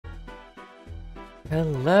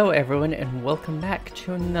Hello everyone and welcome back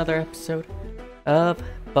to another episode of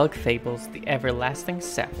Bug Fables, the Everlasting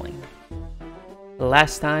Sapling.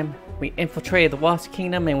 Last time, we infiltrated the Wasp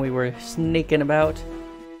Kingdom and we were sneaking about,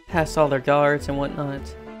 past all their guards and whatnot.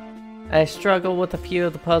 I struggled with a few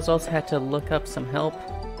of the puzzles, had to look up some help,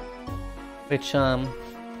 which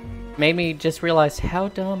made me just realize how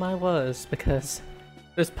dumb I was, because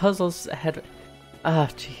those puzzles had...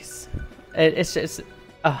 jeez. It's just...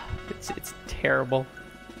 it's terrible.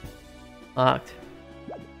 Locked.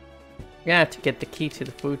 You're gonna have to get the key to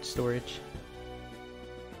the food storage.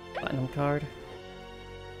 Platinum card.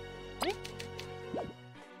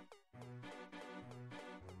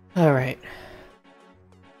 Alright.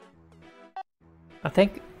 I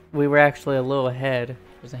think we were actually a little ahead.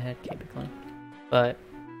 There's a head, keep it clean. But...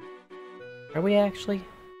 are we actually?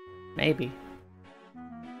 Maybe.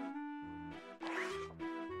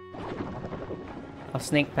 I'll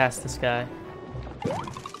sneak past this guy.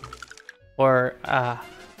 Or, I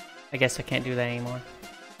guess I can't do that anymore.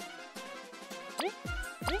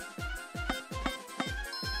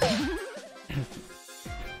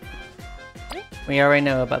 We already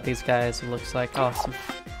know about these guys, it looks like. Awesome.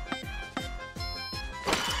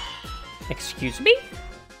 Excuse me?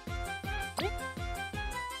 You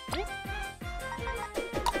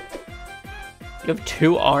have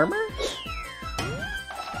 2 armor?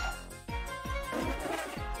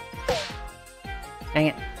 Dang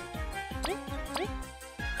it.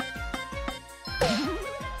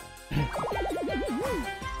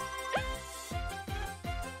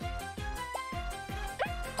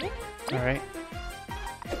 Alright.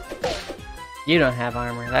 You don't have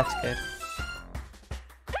armor, that's good.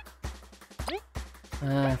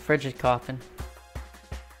 Frigid coffin.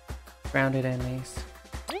 Grounded enemies.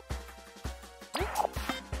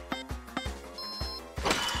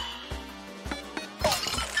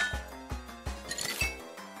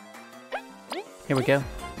 Here we go.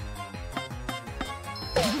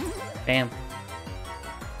 Bam.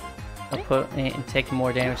 I'll put it and take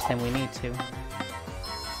more damage than we need to.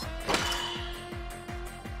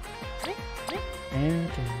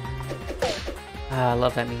 I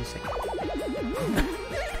love that music.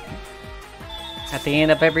 At the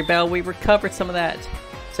end of every bell, we recovered some of that.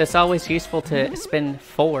 So it's always useful to spend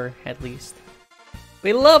 4 at least.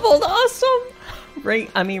 We leveled! Awesome!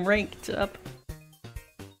 Ranked up.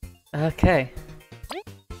 Okay.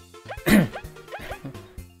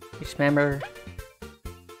 Each member...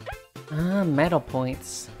 medal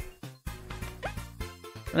points.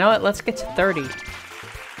 You know what? Let's get to 30.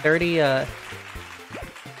 30,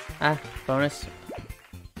 bonus.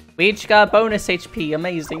 We each got bonus HP.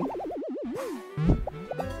 Amazing.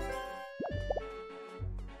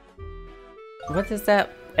 What is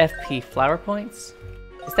that? FP? Flower points?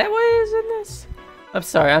 Is that what is in this? I'm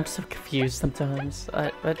sorry, I'm so confused sometimes.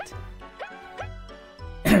 But...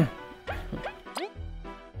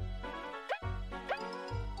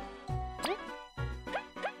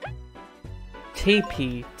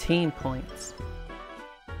 TP, team points.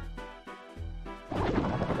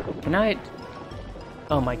 Can I...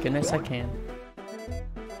 oh my goodness, I can.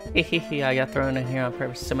 Hehehe, I got thrown in here on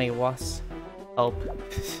purpose. So many wasps. Help.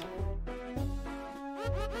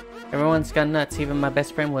 Everyone's gone nuts, even my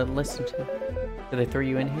best friend wouldn't listen to. Did they throw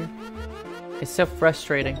you in here? It's so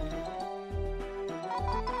frustrating.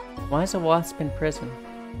 Why is a wasp in prison?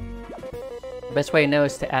 The best way to know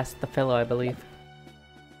is to ask the fellow, I believe.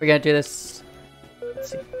 We're gonna do this...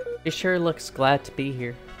 let's see. She sure looks glad to be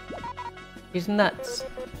here. She's nuts.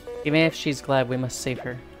 Even if she's glad, we must save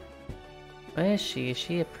her. What is she? Is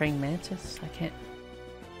she a praying mantis? I can't...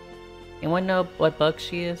 anyone know what bug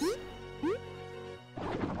she is?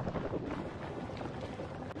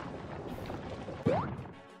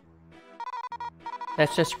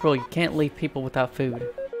 That's just a rule. You can't leave people without food.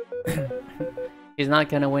 She's not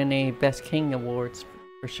gonna win any Best King awards,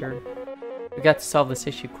 for sure. We got to solve this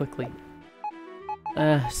issue quickly.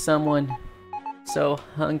 Someone so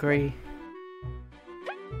hungry.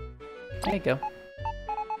 There you go.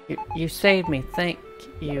 You saved me, thank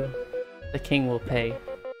you. The king will pay.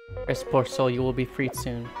 Rest poor soul, you will be freed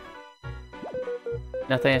soon.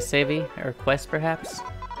 Nothing to save you? A request, perhaps?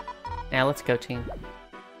 Now let's go, team.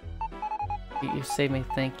 You saved me,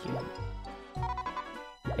 thank you.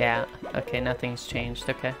 Yeah, okay, nothing's changed,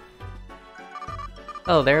 okay.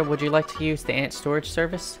 Oh, there, would you like to use the ant storage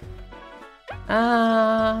service?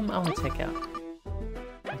 I want to take out.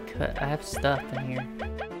 I have stuff in here.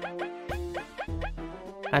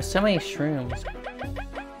 I have so many shrooms.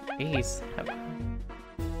 Jeez.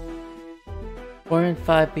 4 and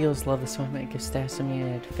 5 beetles love this one. It gives stats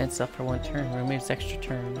immunity and defense up for 1 turn. Removes extra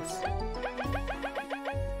turns.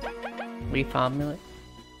 Leaf omelet.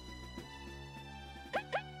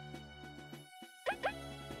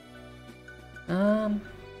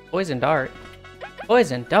 Poison dart.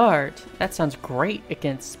 Poison dart? That sounds great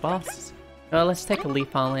against bosses. Well, let's take a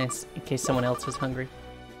leaf omelet in case someone else is hungry.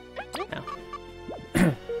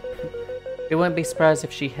 No. We wouldn't be surprised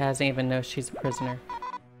if she hasn't even knows she's a prisoner.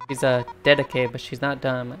 She's dedicated, but she's not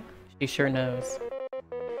dumb. She sure knows.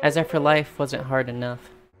 As if her life wasn't hard enough.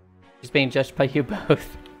 She's being judged by you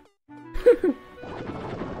both.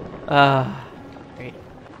 Great.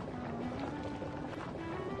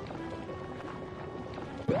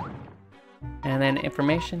 And then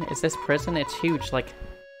information. Is this prison? It's huge. Like,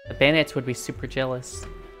 the bandits would be super jealous.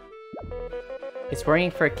 It's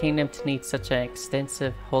worrying for a kingdom to need such an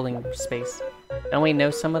extensive holding space. Don't we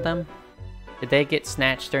know some of them? Did they get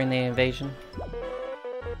snatched during the invasion?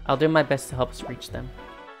 I'll do my best to help us reach them.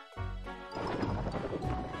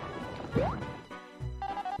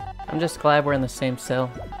 I'm just glad we're in the same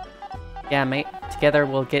cell. Yeah, mate. Together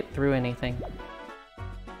we'll get through anything.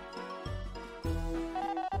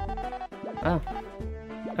 Oh.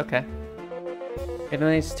 Okay. And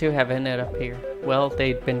these two have ended up here. Well,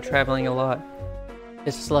 they've been traveling a lot.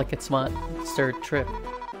 This is like it's my third trip.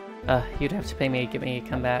 You'd have to pay me to get me to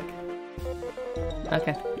come back.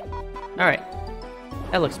 Okay. Alright.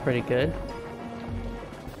 That looks pretty good.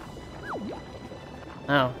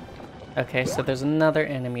 Oh. Okay, so there's another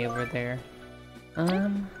enemy over there.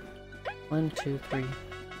 1, 2, 3.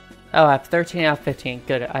 Oh, I have 13 out of 15.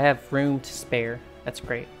 Good. I have room to spare. That's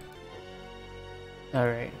great.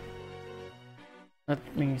 Alright.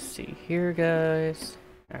 Let me see here, guys.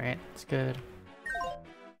 Alright, that's good.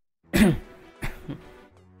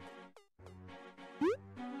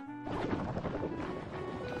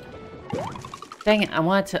 Dang it, I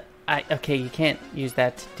wanted to... okay, you can't use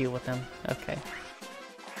that to deal with them. Okay.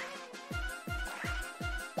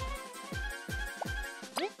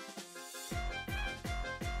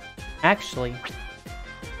 Actually,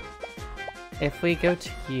 if we go to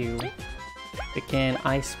you, we can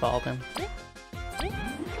ice ball them.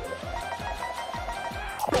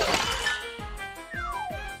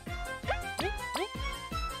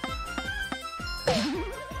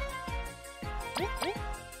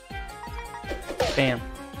 Bam.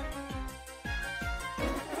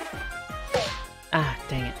 Ah,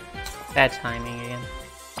 dang it. Bad timing again.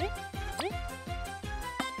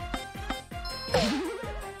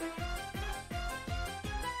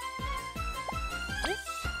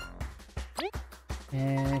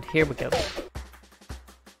 And here we go.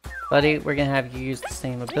 Buddy, we're gonna have you use the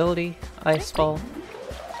same ability, Ice Ball.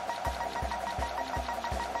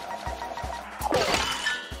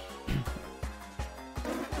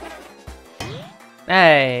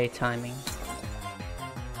 Hey, timing.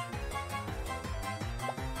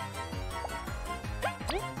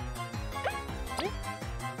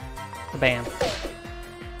 Bam.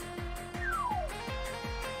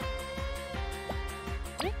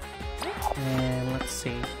 And let's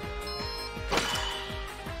see.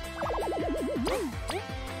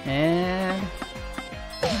 And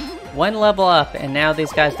 1 level up, and now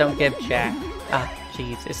these guys don't give jack. Ah,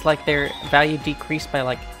 jeez. It's like their value decreased by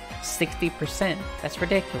like 60%. That's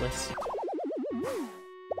ridiculous.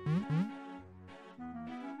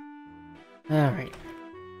 Alright.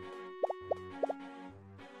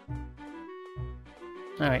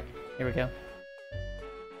 Alright, here we go.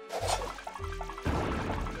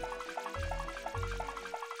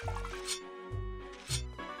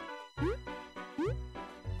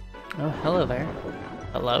 Oh, hello there.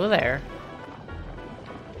 Hello there.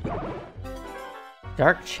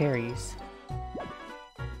 Dark cherries.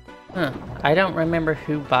 Huh. I don't remember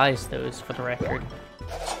who buys those, for the record.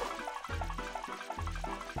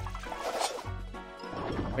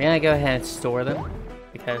 We're gonna go ahead and store them,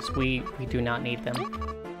 because we do not need them.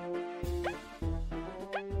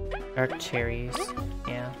 Dark cherries.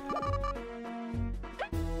 Yeah.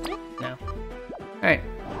 No. Alright.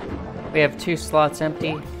 We have 2 slots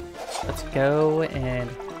empty. Let's go and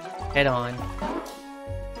head on.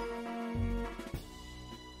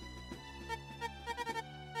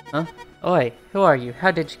 Huh? Oi, who are you? How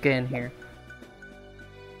did you get in here?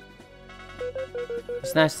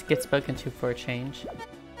 It's nice to get spoken to for a change.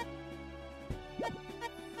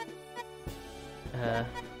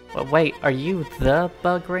 Well, wait, are you the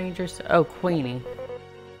Bug Rangers? Oh, Queenie.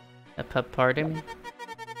 Pardon me?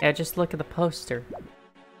 Yeah, just look at the poster.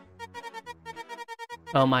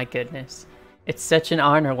 Oh my goodness. It's such an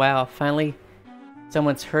honor, wow, finally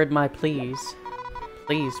someone's heard my pleas.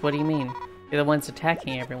 Please, what do you mean? You're the ones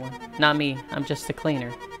attacking everyone. Not me, I'm just a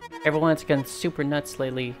cleaner. Everyone's gone super nuts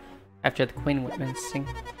lately after the Queen went missing.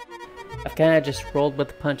 I've kinda just rolled with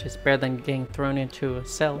the punches better than getting thrown into a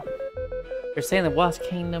cell. You're saying the Wasp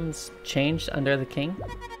Kingdom's changed under the king?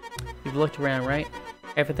 You've looked around, right?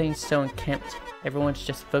 Everything's so unkempt. Everyone's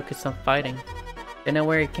just focused on fighting. Don't know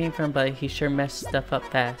where he came from, but he sure messed stuff up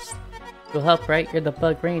fast. You'll help, right? You're the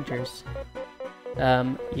Bug Rangers.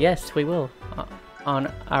 Yes, we will.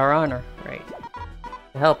 On our honor, right?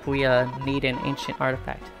 To help, we, need an ancient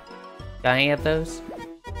artifact. Got any of those?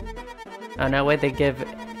 Oh, no way they give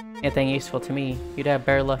anything useful to me. You'd have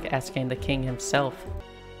better luck asking the king himself.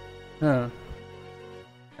 Huh.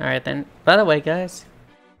 Alright then. By the way, guys,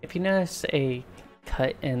 if you notice a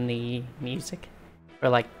cut in the music, or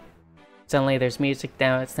like, suddenly there's music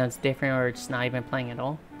now, it sounds different, or it's not even playing at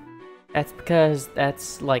all, that's because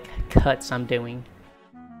that's like cuts I'm doing.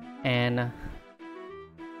 And,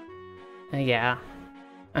 yeah.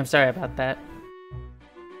 I'm sorry about that.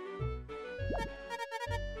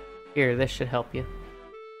 Here, this should help you.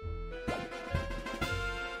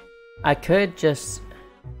 I could just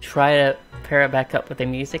try to pair it back up with the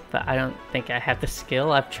music, but I don't think I have the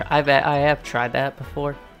skill. I have tried that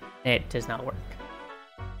before, and it does not work.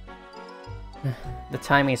 The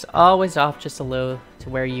timing is always off just a little to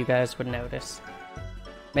where you guys would notice.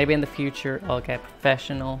 Maybe in the future I'll get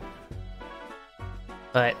professional,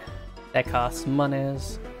 but that costs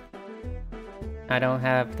monies. I don't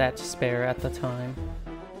have that to spare at the time.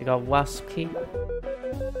 You got Wasp Key.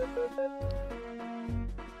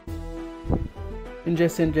 And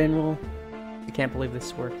just in general, I can't believe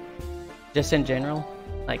this worked. Just in general,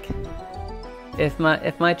 like, if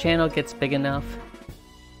my channel gets big enough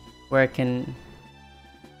where I can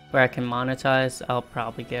monetize, I'll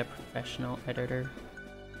probably get a professional editor,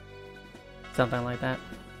 something like that,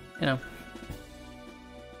 you know.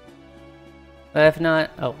 But if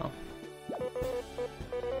not, oh well.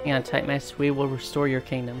 Hang on tight, miss. We will restore your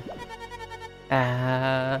kingdom.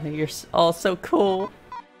 You're all so cool.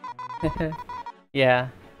 Yeah,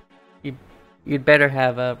 you'd better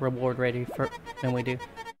have a reward ready for when we do.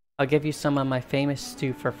 I'll give you some of my famous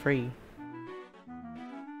stew for free.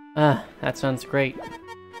 That sounds great.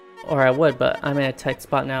 Or I would, but I'm in a tight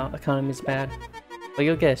spot now. Economy's bad. But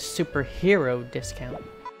you'll get a superhero discount.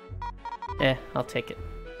 I'll take it.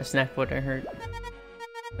 A snack wouldn't hurt.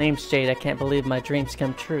 Name's Jade. I can't believe my dreams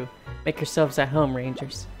come true. Make yourselves at home,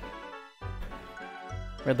 Rangers.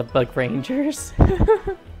 We're the Bug Rangers.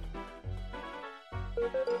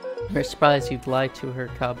 We're surprised you'd lied to her,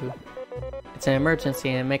 Kabu. It's an emergency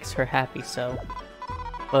and it makes her happy, so...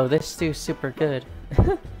 Whoa, this stew's super good.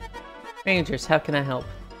 Rangers, how can I help?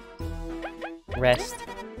 Rest.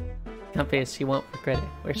 Comfy as you won't regret it.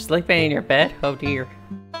 We're sleeping in your bed? Oh dear.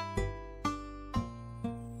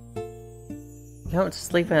 Don't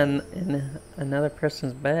sleep in another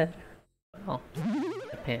person's bed. Well,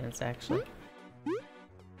 depends, actually.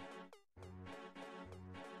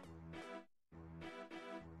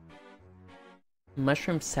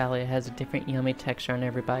 Mushroom salad has a different yummy texture on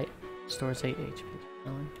every bite. Stores 8 HP.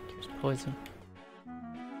 Cures poison.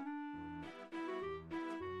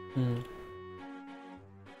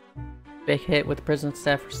 Big hit with prison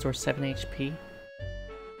staff restores 7 HP.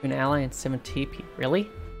 An ally and 7 TP. Really?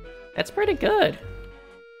 That's pretty good.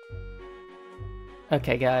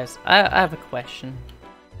 Okay, guys, I have a question.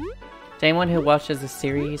 To anyone who watches the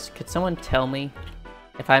series, could someone tell me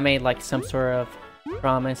if I made like some sort of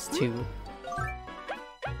promise to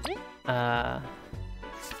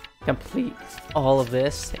complete all of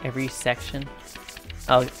this, every section?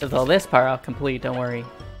 Well, this part I'll complete, don't worry.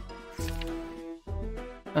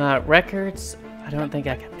 Records, I don't think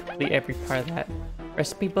I can complete every part of that.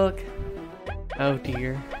 Recipe book? Oh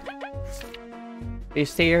dear.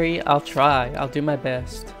 This theory, I'll try. I'll do my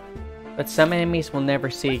best. But some enemies we'll never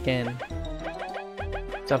see again.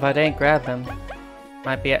 So if I didn't grab them,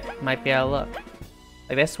 might be out of luck.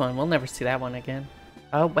 Like this one, we'll never see that one again.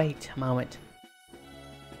 Oh wait a moment.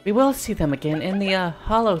 We will see them again in the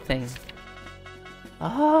hollow thing.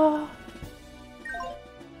 Oh.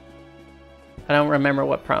 I don't remember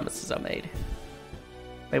what promises I made.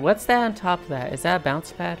 Wait, what's that on top of that? Is that a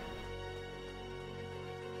bounce pad?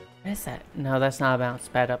 What is that? No, that's not a bounce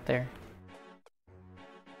pad up there.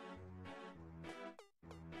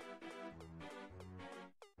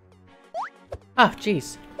 Oh,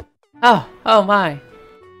 jeez. Oh my.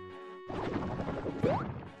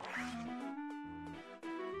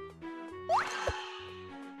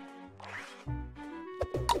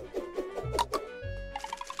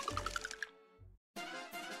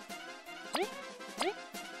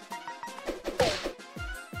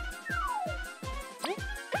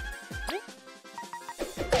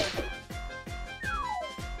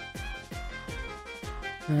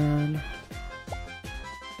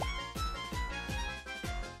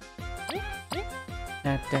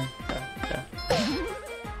 Da, da, da, da.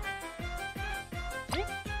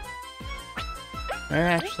 We're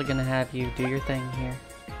actually gonna have you do your thing here.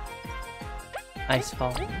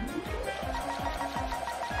 Icefall.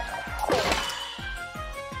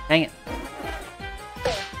 Dang it.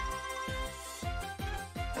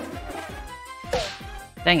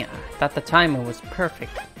 Dang it, I thought the timing was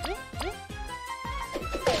perfect.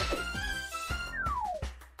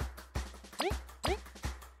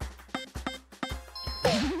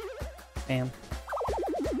 Damn.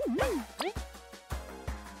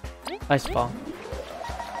 Icefall.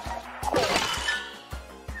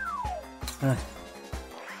 Ugh.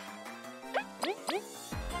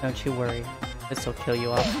 Don't you worry, this'll kill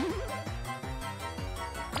you off.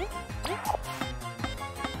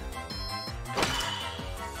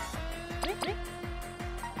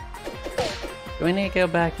 Do we need to go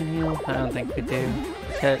back and heal? I don't think we do.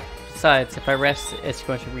 Besides, if I rest, it's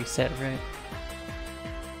going to reset, right?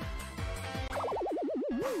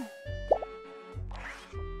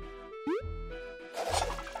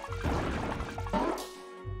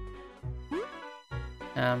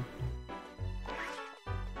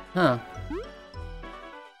 Huh.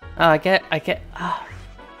 Oh, I get,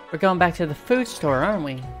 we're going back to the food store, aren't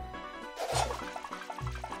we?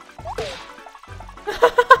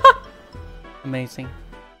 Amazing.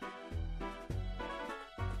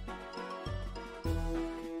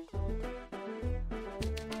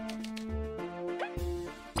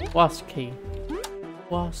 Wasp key.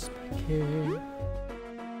 Wasp key.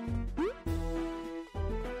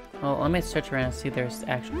 Well, let me search around and see if there's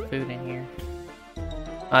actual food in here.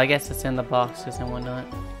 Oh, I guess it's in the boxes and whatnot.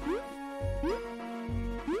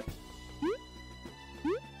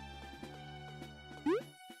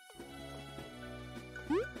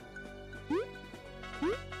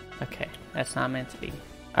 Okay, that's not meant to be.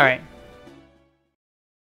 Alright.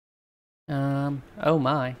 Oh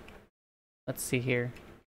my. Let's see here.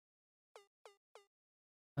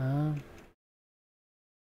 Huh.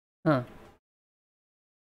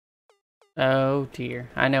 Oh dear,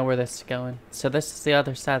 I know where this is going. So this is the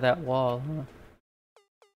other side of that wall,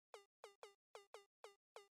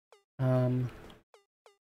 huh?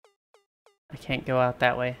 I can't go out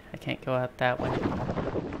that way. I can't go out that way.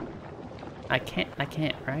 I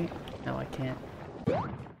can't, right? No, I can't.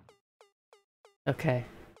 Okay.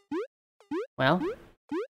 Well,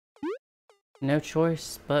 no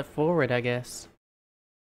choice but forward, I guess.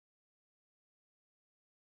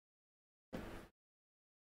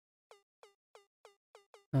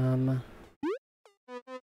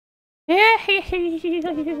 Yeah,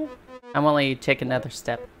 I won't let you take another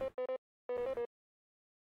step.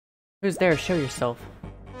 Who's there? Show yourself.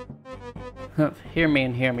 Hear me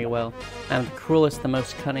and hear me well. I'm the cruelest, the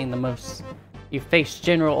most cunning, the most... You face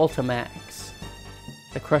General Ultimax,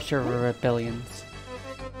 the crusher of rebellions.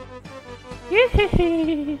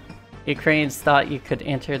 Ukrainians thought you could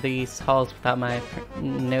enter these halls without my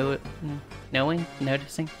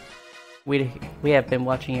noticing. We have been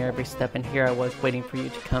watching your every step, and here I was waiting for you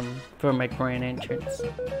to come for my grand entrance.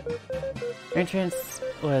 Your entrance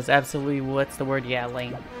was absolutely, what's the word? Yeah,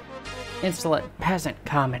 lame. Insolent peasant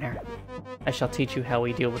commoner. I shall teach you how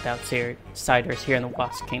we deal with outsiders here in the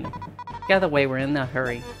Wasp Kingdom. Get out of the way, we're in a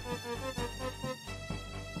hurry.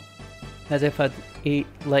 As if I'd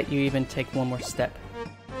let you even take one more step.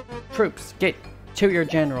 Troops, get to your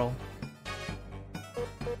general.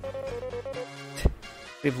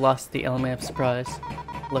 We've lost the element of surprise.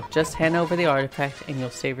 Look, just hand over the artifact and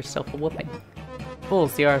you'll save yourself a whooping.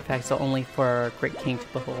 Fools, the artifacts are only for our great king to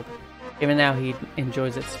behold. Even now he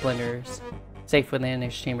enjoys its splendors. Safe within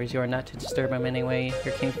his chambers, you are not to disturb him anyway.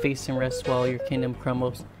 Your king feasts and rests while your kingdom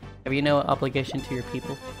crumbles. Have you no obligation to your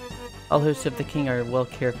people? All hosts of the king are well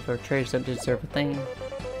cared for. Traitors don't deserve a thing.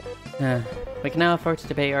 We can now afford to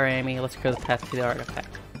debate our enemy. Let's go the path to the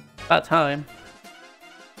artifact. About time.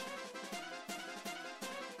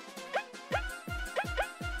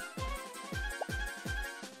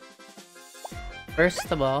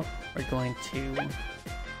 First of all, we're going to...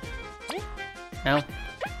 No.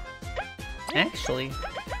 Actually...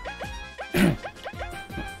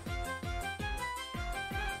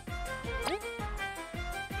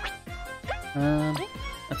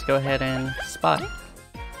 let's go ahead and spot.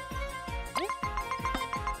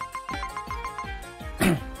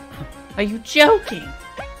 Are you joking?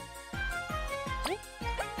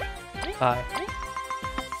 Bye.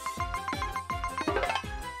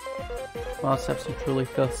 Lost have some truly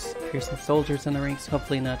fearsome soldiers in the ranks,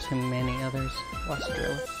 hopefully not too many others. Lost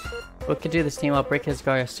drill. What could do this team? I'll break his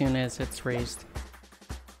guard as soon as it's raised.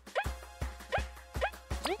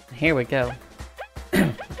 Here we go.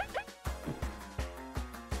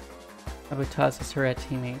 Sabotages her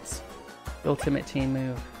teammates. The ultimate team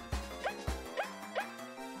move.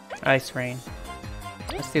 Ice Rain.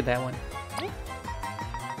 Let's do that one.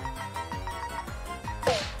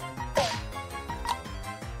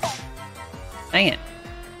 Dang it.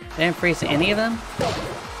 Didn't freeze any of them?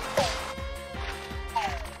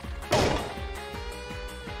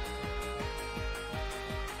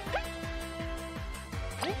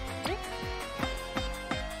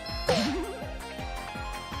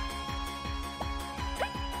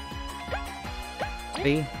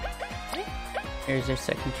 See? Here's their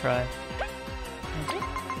second try.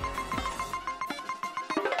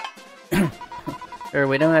 Sure,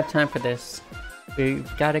 we don't have time for this.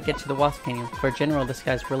 We've got to get to the Wasp Canyon. For general, this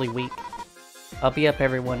guy's really weak. I'll be up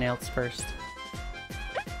everyone else first.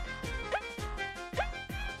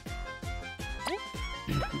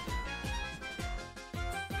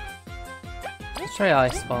 Let's try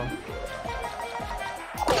Ice Ball.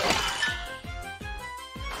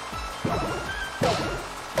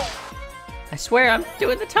 I swear I'm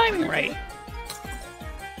doing the timing right.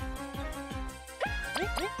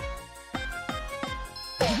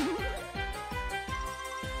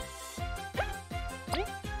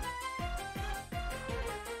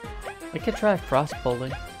 We could try Frost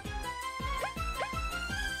Bowling.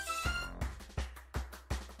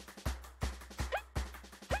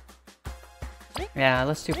 Yeah,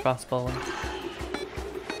 let's do Frost Bowling.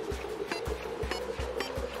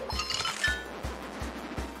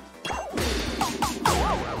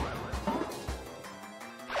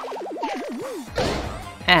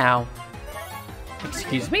 Ow.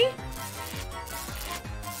 Excuse me?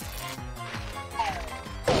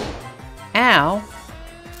 Ow.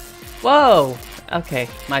 Whoa! Okay,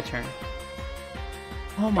 my turn.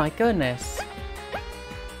 Oh my goodness.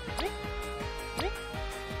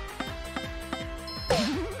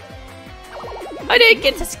 I didn't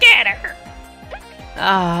get to scatter!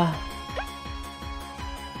 I'll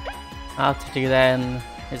have to do that in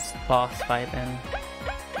his boss fight then.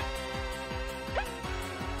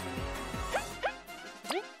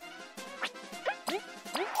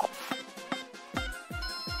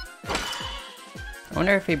 I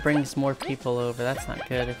wonder if he brings more people over. That's not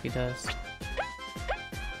good if he does.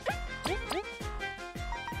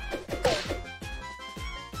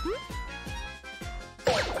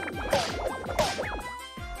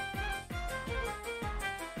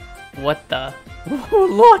 What the?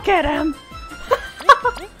 Look at him!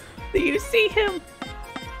 Do you see him?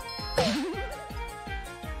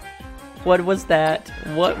 What was that?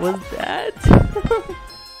 What was that?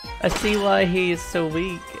 I see why he is so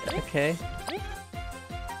weak. Okay.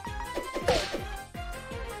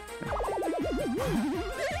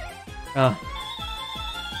 Oh.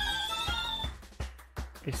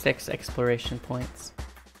 36 exploration points.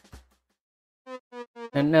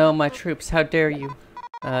 And no, my troops, how dare you?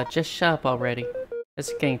 Just shut up already. This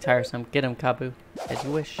is getting tiresome. Get him, Kabu. As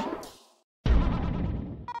you wish.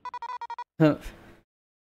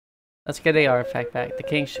 Let's get the artifact back. The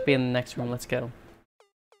king should be in the next room. Let's go.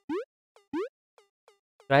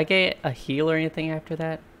 Do I get a heal or anything after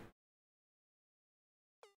that?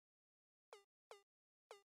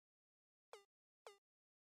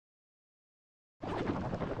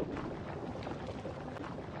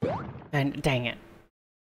 And dang it.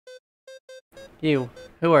 You,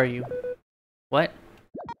 who are you? What?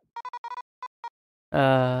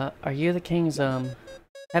 Are you the king's,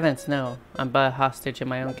 Heavens, no. I'm but a hostage in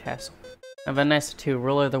my own castle. I'm Vanessa too,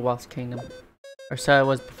 ruler of the Wasp Kingdom. Or so I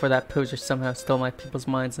was before that poacher somehow stole my people's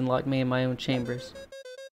minds and locked me in my own chambers.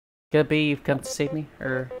 Could it be you've come to save me?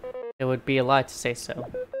 Or it would be a lie to say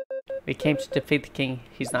so. We came to defeat the king.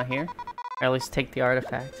 He's not here? Or at least take the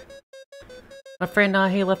artifact. My friend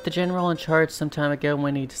Nahi left the general in charge some time ago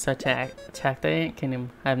when he decided to attack the Ant Kingdom.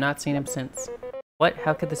 I have not seen him since. What?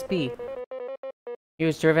 How could this be? He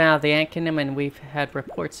was driven out of the Ant Kingdom and we've had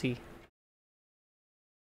reports he...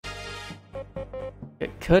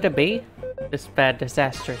 Could it be? This bad,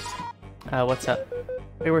 disastrous. What's up?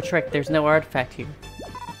 We were tricked. There's no artifact here.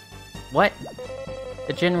 What?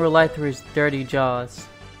 The general lied through his dirty jaws.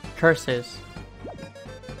 Curses.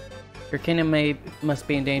 Your kingdom must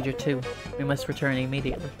be in danger too. We must return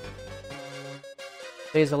immediately.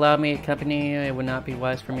 Please allow me to accompany you. It would not be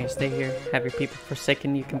wise for me to stay here. Have your people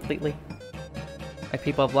forsaken you completely? My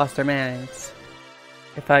people have lost their minds.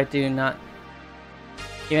 Even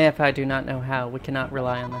if I do not know how, we cannot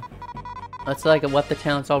rely on them. It's like what the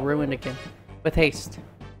town's all ruined again. With haste.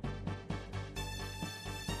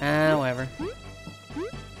 However.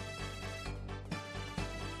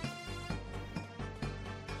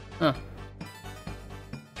 Huh.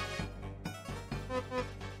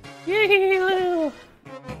 Yay, Lou!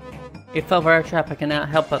 You fell for our trap, I cannot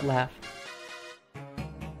help but laugh.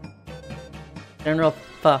 General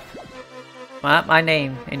Fuff. Not my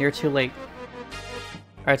name, and you're too late.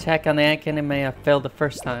 Our attack on the Ant Cannon may have failed the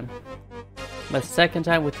first time. But the second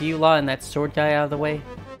time, with you Law and that sword guy out of the way,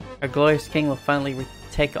 our glorious king will finally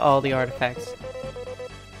take all the artifacts.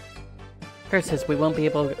 Kurt says we won't be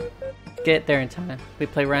able to get there in time. We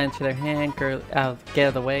play right into their hand, get out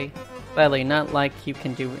of the way. Gladly, not like you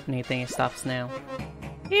can do anything to stop us now.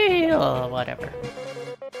 Yeah, whatever.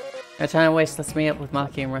 No time to waste, let's meet up with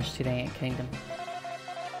Maki and rush to the Ant Kingdom.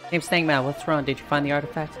 Team Snakemouth, what's wrong? Did you find the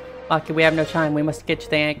artifact? Maki, we have no time. We must get to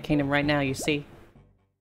the Ant Kingdom right now, you see.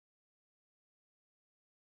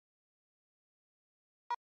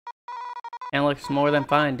 And looks more than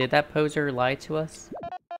fine. Did that poser lie to us?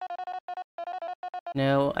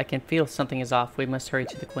 No, I can feel something is off. We must hurry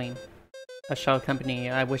to the Queen. I shall accompany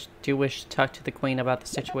you. I do wish to talk to the Queen about the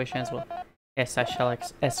situation as well. Yes, I shall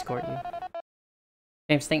escort you.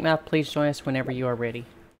 James Snakemouth, please join us whenever you are ready.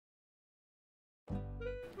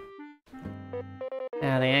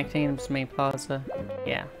 The Ant Kingdom's main plaza.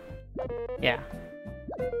 Yeah. Yeah.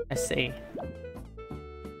 I see.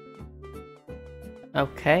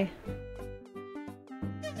 Okay.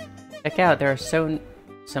 Check out, there are some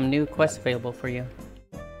new quests available for you.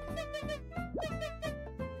 You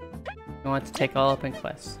want to take all open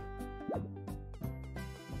quests.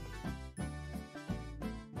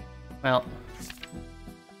 Well,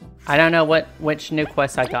 I don't know which new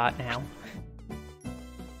quest I got now.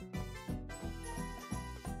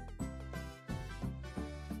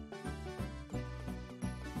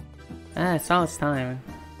 It's almost time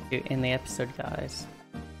to end the episode, guys.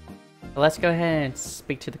 But let's go ahead and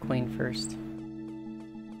speak to the Queen first.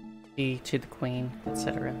 Speak to the Queen,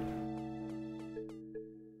 etc.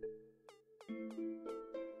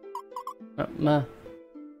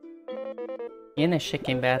 Yin is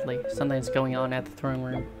shaking badly. Something's going on at the throne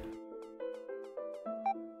room.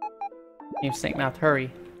 You Snakemouth,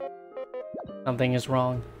 hurry. Something is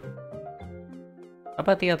wrong. How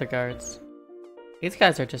about the other guards? These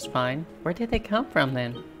guys are just fine. Where did they come from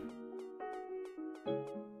then?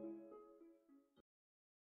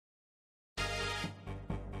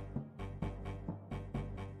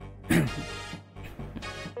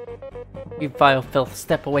 You vile filth,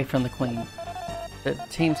 step away from the Queen. The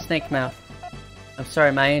Team Snakemouth. I'm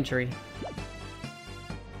sorry, my injury.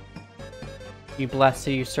 You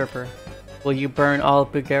blasted usurper. Will you burn all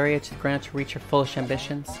of Bulgaria to the ground to reach your foolish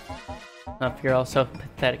ambitions? Not if you're also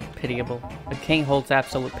pathetic and pitiable. The king holds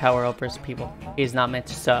absolute power over his people. He is not meant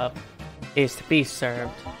to serve. He is to be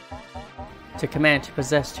served. To command, to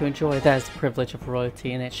possess, to enjoy, that is the privilege of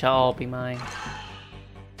royalty, and it shall all be mine.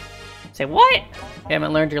 Say what? You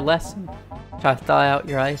haven't learned your lesson? Try to thaw out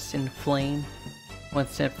your ice in flame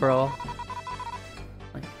once and for all.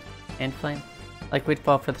 Like, and flame? Like we'd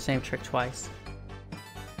fall for the same trick twice.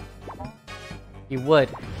 You would.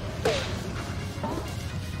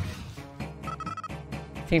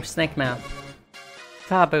 Team Snakemouth.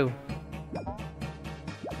 Kabu.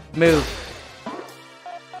 Move.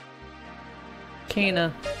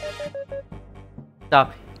 Kina.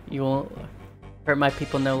 Stop. You won't hurt my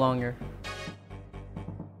people no longer.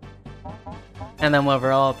 And then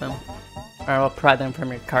over all of them, or I will pry them from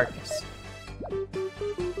your carcass.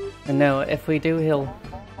 And no, if we do,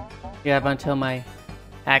 you have until my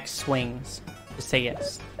axe swings to say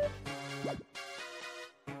yes.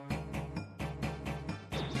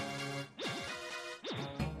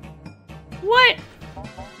 What?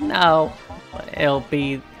 No, it'll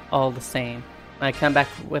be all the same. When I come back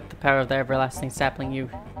with the power of the everlasting sapling, you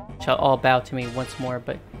shall all bow to me once more,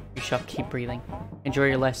 but you shall keep breathing. Enjoy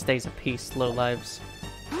your last days of peace, low lives.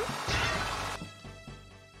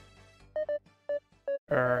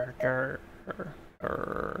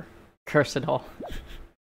 Curse it all.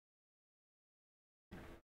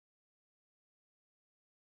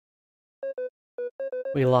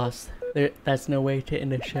 We lost. That's no way to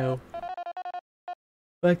end the show.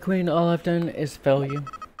 But Queen, all I've done is fail you.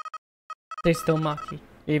 They still mock you.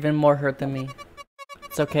 You're even more hurt than me.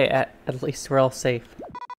 It's okay, at least we're all safe.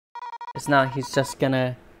 It's not, he's just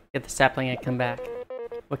gonna get the sapling and come back.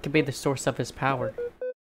 What could be the source of his power?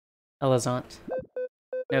 Elizant.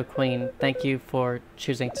 No, Queen, thank you for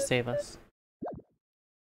choosing to save us.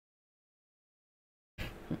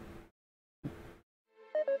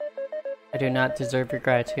 I do not deserve your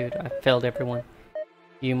gratitude. I failed everyone.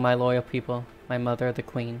 You, my loyal people, my mother, the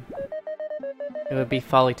Queen. It would be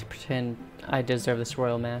folly to pretend I deserve this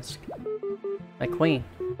royal mask. My Queen.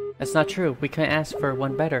 That's not true. We couldn't ask for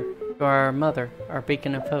one better. You are our mother, our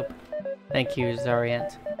beacon of hope. Thank you,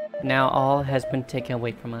 Zariant. Now all has been taken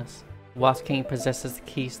away from us. The Wasp King possesses the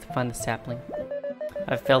keys to find the sapling.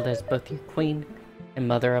 I've failed as both your queen and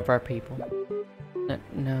mother of our people.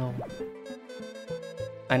 No.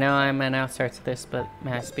 I know I am an outsider to this, but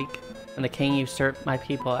may I speak? When the king usurped my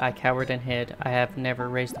people, I cowered and hid. I have never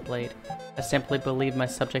raised a blade. I simply believed my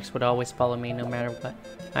subjects would always follow me no matter what.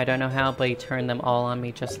 I don't know how, but he turned them all on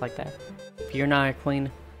me just like that. If you're not a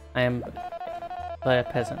queen, I am but a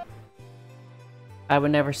peasant. I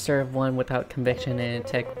would never serve one without conviction and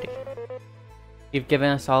integrity. You've given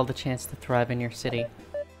us all the chance to thrive in your city.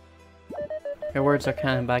 Your words are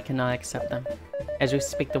kind, but I cannot accept them. As we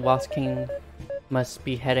speak, the Wasp King must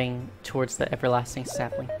be heading towards the everlasting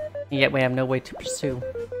sapling, and yet we have no way to pursue.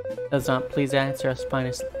 Elizant, please answer us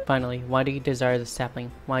finally. Why do you desire the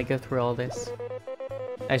sapling? Why go through all this?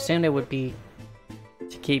 I assumed it would be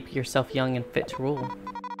to keep yourself young and fit to rule.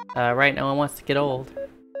 Right, no one wants to get old.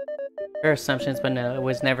 Fair assumptions, but no, it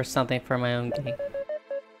was never something for my own gain.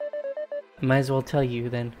 I might as well tell you,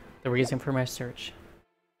 then, the reason for my search.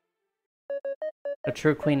 The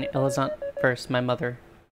true Queen Elizant first, my mother.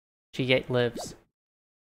 She yet lives.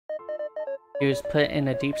 She was put in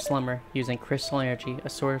a deep slumber, using crystal energy, a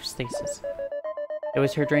sort of stasis. It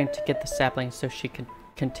was her dream to get the sapling so she could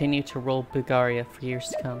continue to rule Bulgaria for years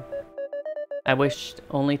to come. I wished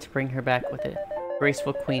only to bring her back with it.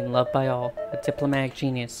 Graceful queen, loved by all, a diplomatic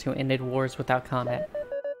genius who ended wars without combat.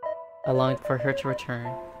 I longed for her to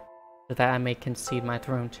return, so that I may concede my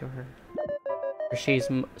throne to her. For she is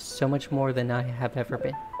so much more than I have ever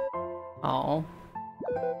been. Aww.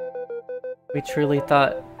 We truly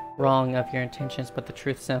thought wrong of your intentions, but the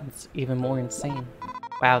truth sounds even more insane.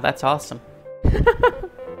 Wow, that's awesome.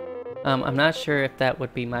 I'm not sure if that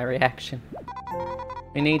would be my reaction.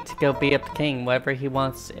 We need to go beat up the king. Whatever he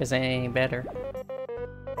wants isn't any better.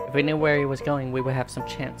 If we knew where he was going, we would have some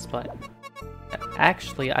chance, but...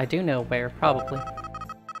 Actually, I do know where, probably.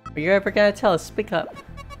 Are you ever gonna tell us? Speak up.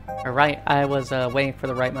 Alright, I was waiting for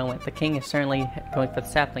the right moment. The king is certainly going for the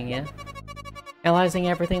sapling, yeah? Analyzing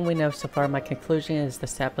everything we know so far, my conclusion is the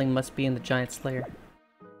sapling must be in the giant's lair.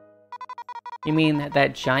 You mean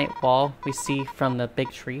that giant wall we see from the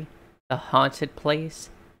big tree? The haunted place?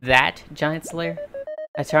 That giant's lair?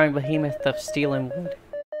 A towering behemoth of steel and wood,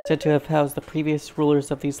 said to have housed the previous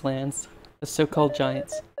rulers of these lands, the so-called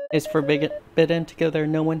giants. It is forbidden to go there.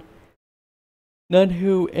 None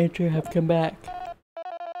who enter have come back.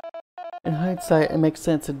 In hindsight, it makes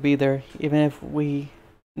sense to be there, even if we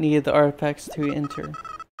needed the artifacts to enter.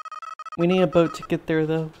 We need a boat to get there,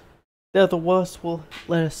 though. The other wasps will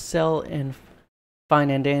let us sail in fine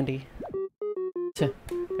and dandy.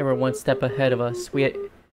 They were one step ahead of us. We had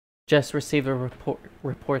just received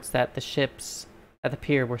reports that the ships at the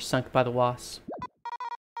pier were sunk by the wasps.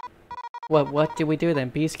 What do we do then?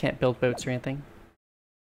 Bees can't build boats or anything.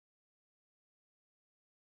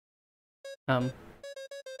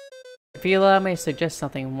 If you allow me to suggest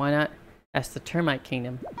something, why not ask the Termite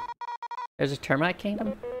Kingdom? There's a Termite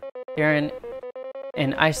Kingdom? They're an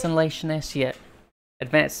isolationist yet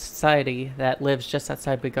advanced society that lives just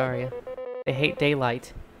outside Bulgaria. They hate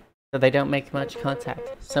daylight, so they don't make much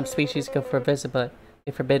contact. Some species go for a visit, but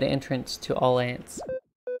they forbid entrance to all ants.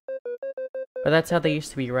 But that's how they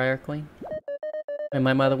used to be, right, Queen? When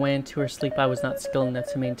my mother went into her sleep, I was not skilled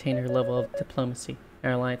enough to maintain her level of diplomacy.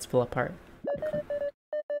 Our alliance fell apart.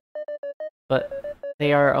 But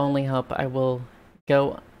they are our only hope. I will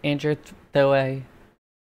go, injured though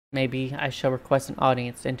maybe I shall request an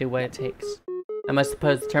audience and do what it takes. I must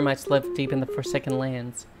suppose the termites live deep in the Forsaken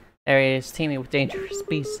Lands. The area is teeming with dangerous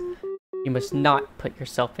beasts. You must not put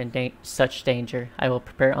yourself in such danger. I will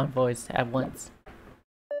prepare envoys at once.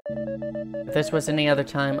 If this was any other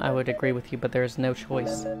time, I would agree with you, but there is no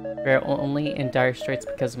choice. We are only in dire straits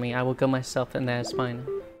because of me. I will go myself, and that is fine.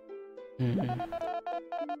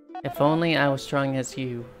 If only I was strong as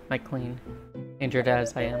you, my queen, injured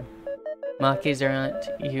as I am. Monkeys aren't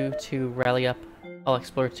you to rally up. All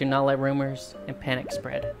explorers, do not let rumors and panic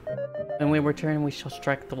spread. When we return, we shall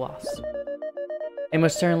strike the wasps. They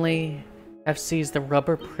must certainly have seized the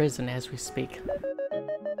rubber prison as we speak.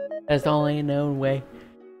 That's the only known way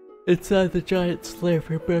inside the giant slave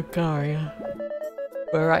for Bulgaria.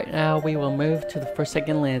 But right now, we will move to the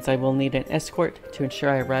Forsaken Lands. I will need an escort to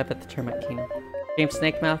ensure I arrive at the Termite Kingdom. James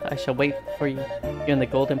Snakemouth, I shall wait for you. You're in the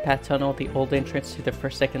Golden Path Tunnel. The old entrance to the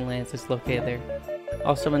Forsaken Lands is located there.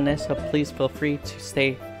 Also in this, so please feel free to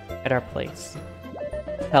stay at our place.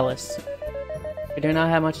 Hellas. We do not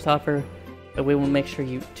have much to offer, but we will make sure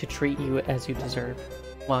to treat you as you deserve.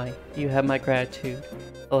 Why? You have my gratitude,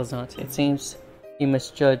 Elizant. It seems you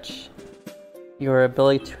misjudge your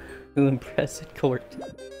ability to impress at court.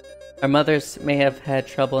 Our mothers may have had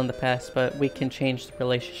trouble in the past, but we can change the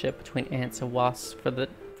relationship between ants and wasps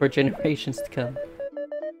for generations to come.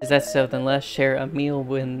 Is that so? Then let's share a meal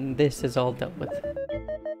when this is all dealt with.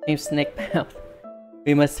 Team Snake Mouth.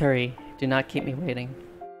 We must hurry. Do not keep me waiting.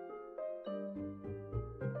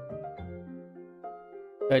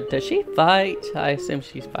 Does she fight? I assume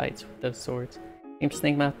she fights with those swords. Team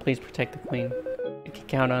Snake Mouth, please protect the queen. You can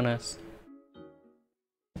count on us.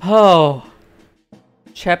 Oh!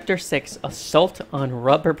 Chapter 6, Assault on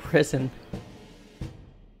Rubber Prison.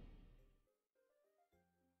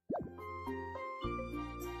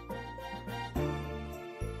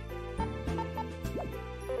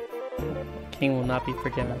 King will not be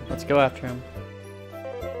forgiven. Let's go after him.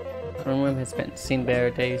 One room has been seen better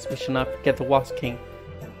days. We shall not forget the Wasp King.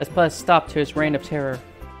 Let's put a stop to his reign of terror.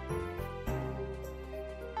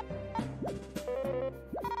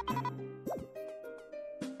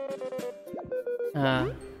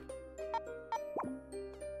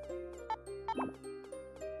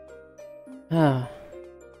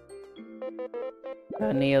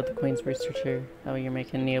 Neo, the Queen's researcher. Oh, you're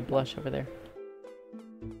making Neo blush over there.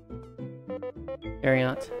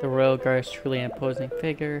 Ariant, the royal guard is truly an imposing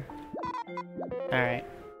figure. Alright.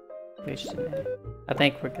 I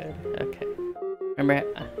think we're good. Okay. Remember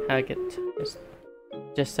how I get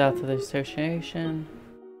just south of the association?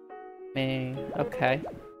 Okay.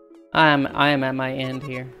 I am at my end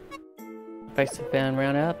here. Fights have been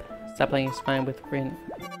round up. Sapling is fine with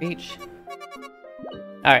reach.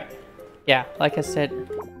 Alright. Yeah, like I said.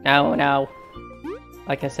 No.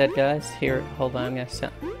 Like I said, guys. Here, hold on. I'm gonna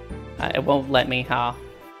set. It won't let me, huh?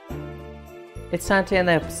 It's time to end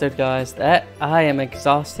the episode, guys. I am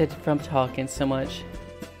exhausted from talking so much.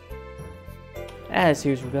 As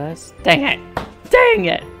usual, guys. Dang it! Dang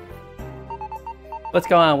it! What's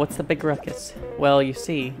going on? What's the big ruckus? Well, you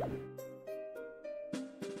see.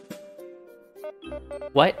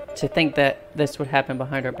 What? To think that this would happen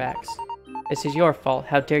behind our backs. This is your fault.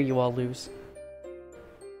 How dare you all lose?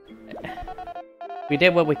 We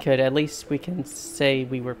did what we could. At least we can say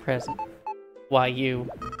we were present. Why you?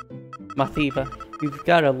 Mathiva, you've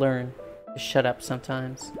got to learn to shut up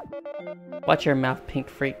sometimes. Watch your mouth, pink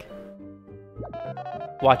freak.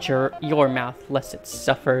 Watch your mouth, lest it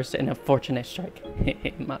suffers an unfortunate strike.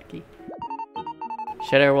 Maki.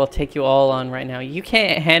 Shudder will take you all on right now. You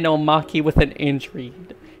can't handle Maki with an injury.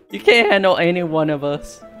 You can't handle any one of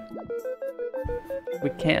us. We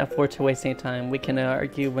can't afford to waste any time. We can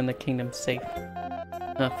argue when the kingdom's safe.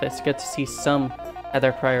 It's good to see some have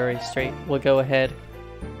their priorities straight. We'll go ahead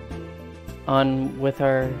on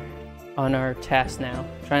our task now.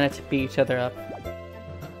 Try not to beat each other up.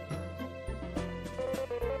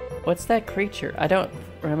 What's that creature? I don't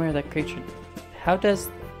remember that creature. How do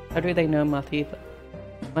they know Mathiva?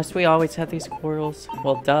 Must we always have these quarrels?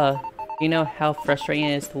 Well, duh. You know how frustrating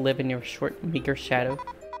it is to live in your short, meager shadow?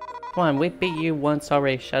 Come on, we beat you once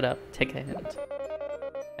already. Shut up. Take a hint.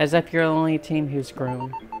 As if you're the only team who's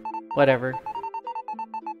grown. Whatever.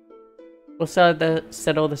 We'll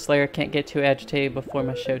settle the Slayer. Can't get too agitated before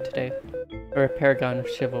my show today. Or a paragon of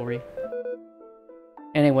chivalry.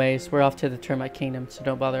 Anyways, we're off to the Termite Kingdom, so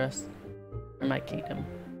don't bother us. Termite Kingdom.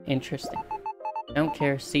 Interesting. Don't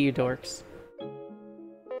care. See you, dorks.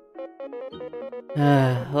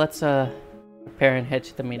 Let's prepare and head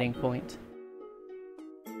to the meeting point.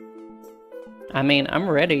 I mean, I'm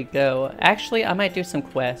ready to go. Actually, I might do some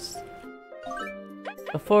quests.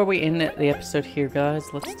 Before we end the episode here, guys,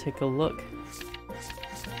 let's take a look.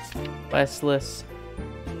 Quest list.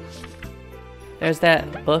 There's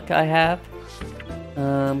that book I have.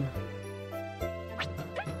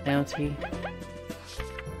 Bounty.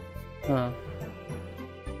 Huh.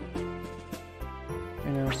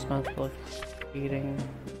 You're now responsible for eating.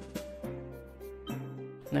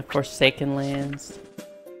 And of course, Forsaken Lands.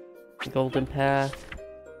 The Golden Path.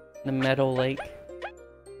 The Meadow Lake.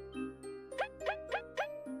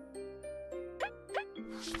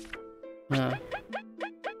 Huh.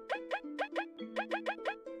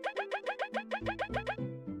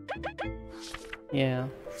 Yeah.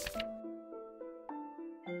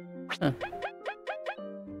 Huh.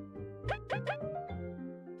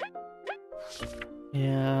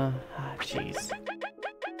 Yeah. Ah, jeez.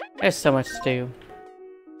 There's so much to do.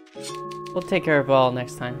 We'll take care of it all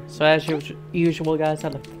next time. So as usual, guys,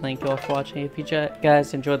 I'd like to thank you all for watching. If you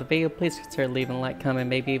guys enjoyed the video, please consider leaving a like, comment,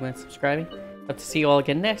 maybe even subscribing. Hope to see you all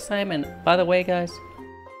again next time. And by the way, guys,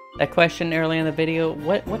 that question earlier in the video,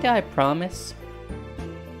 what did I promise?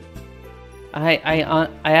 I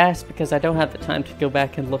asked because I don't have the time to go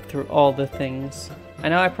back and look through all the things. I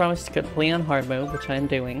know I promised to complete on hard mode, which I am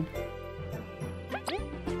doing.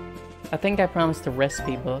 I think I promised a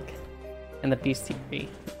recipe book. and the bestiary.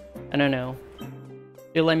 I don't know.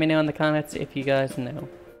 Do let me know in the comments if you guys know.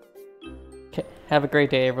 Okay, have a great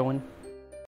day, everyone.